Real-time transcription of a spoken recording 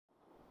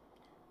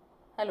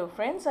Hello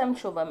friends, I am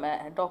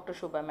Dr.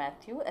 Shobha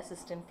Mathew,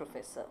 Assistant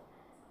Professor.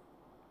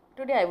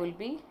 Today I will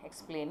be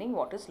explaining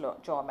what is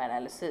job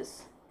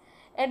analysis.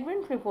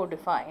 Edwin Report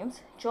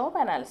defines job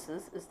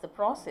analysis is the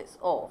process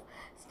of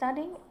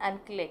studying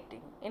and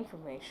collecting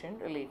information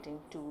relating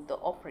to the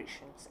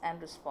operations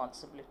and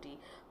responsibility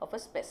of a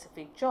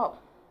specific job.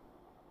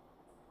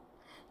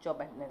 Job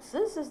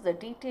analysis is the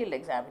detailed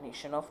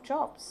examination of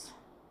jobs.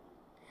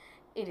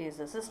 It is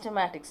a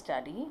systematic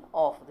study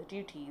of the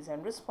duties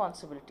and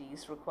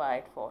responsibilities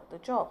required for the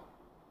job.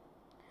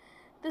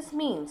 This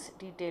means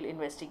detailed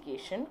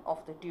investigation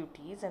of the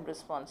duties and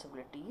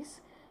responsibilities,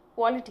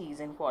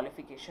 qualities and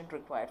qualifications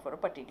required for a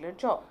particular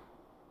job.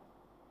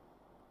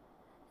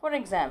 For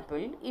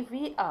example, if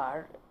we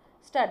are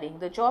studying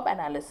the job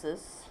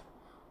analysis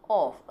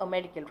of a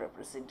medical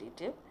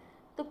representative,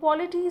 the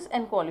qualities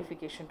and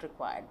qualifications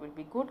required will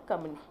be good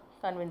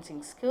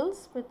convincing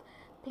skills with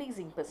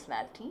pleasing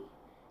personality,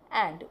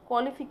 and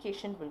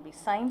qualification will be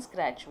science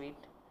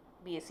graduate,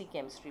 BSc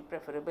chemistry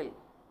preferable.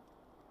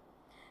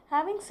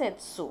 Having said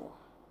so,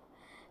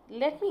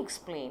 let me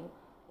explain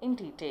in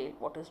detail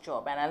what is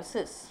job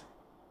analysis.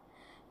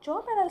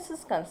 Job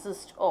analysis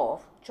consists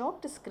of job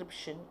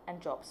description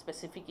and job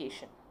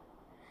specification.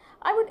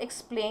 I would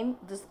explain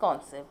this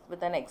concept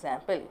with an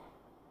example.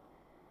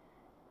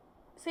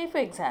 Say for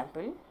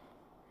example,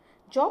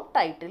 job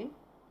title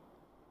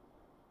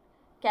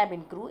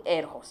cabin crew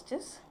air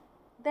hostess.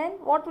 Then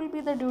what will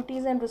be the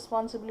duties and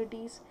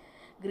responsibilities?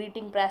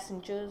 Greeting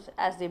passengers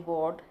as they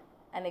board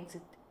and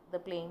exit the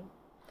plane,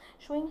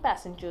 showing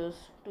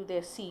passengers to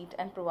their seat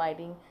and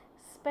providing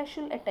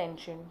special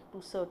attention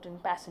to certain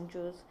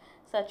passengers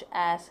such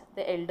as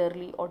the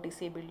elderly or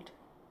disabled,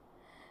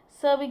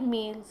 serving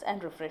meals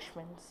and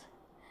refreshments,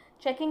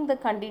 checking the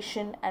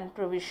condition and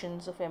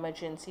provisions of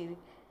emergency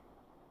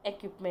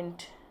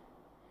equipment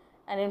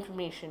and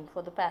information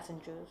for the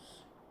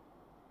passengers,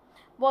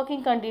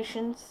 working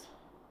conditions.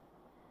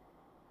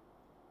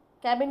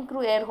 Cabin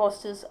crew air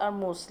hostess are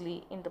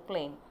mostly in the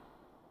plane.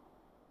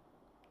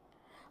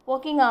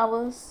 Working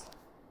hours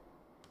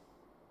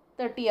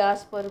 30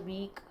 hours per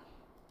week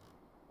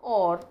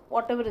or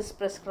whatever is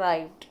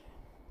prescribed,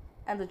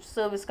 and the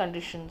service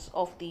conditions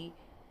of the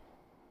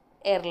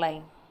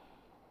airline.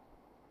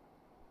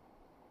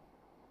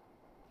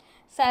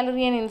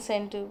 Salary and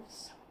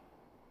incentives.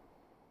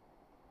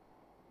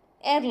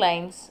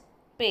 Airlines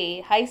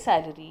pay high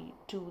salary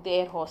to the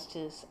air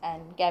hostess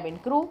and cabin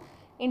crew.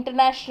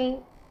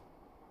 International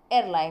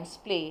airlines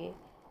pay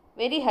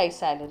very high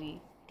salary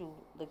to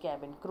the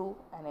cabin crew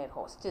and air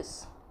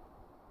hostess.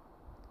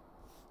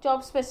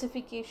 Job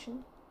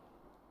specification,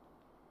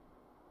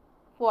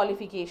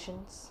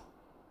 qualifications.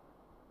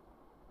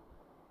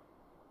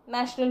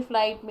 National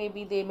flight,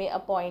 maybe they may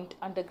appoint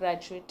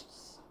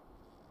undergraduates,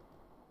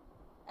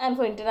 and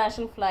for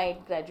international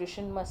flight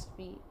graduation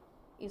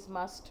is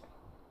must.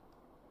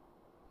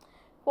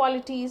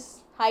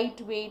 Qualities: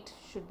 height, weight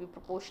should be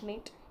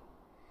proportionate,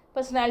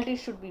 personality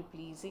should be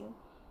pleasing,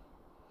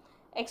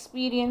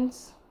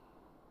 experienced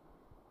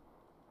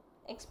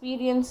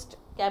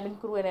cabin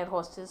crew and air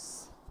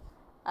hostess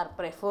are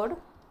preferred.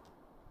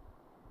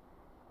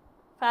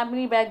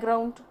 Family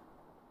background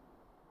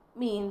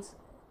means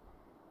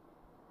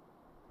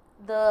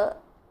the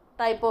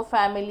type of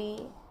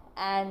family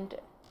and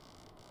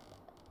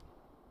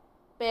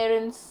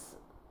parents'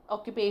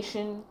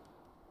 occupation,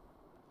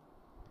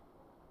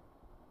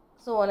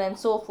 so on and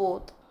so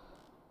forth.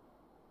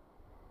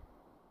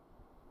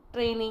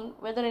 Training,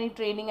 whether any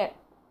training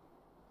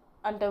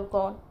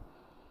undergone.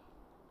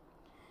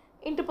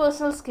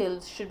 Interpersonal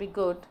skills should be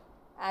good,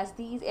 as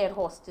these air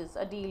hostesses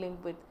are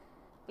dealing with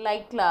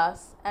light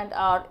class and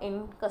are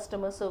in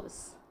customer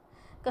service.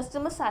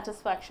 Customer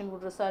satisfaction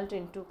would result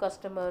into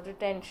customer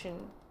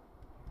retention,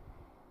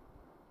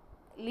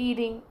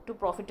 leading to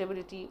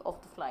profitability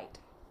of the flight.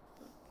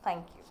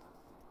 Thank you.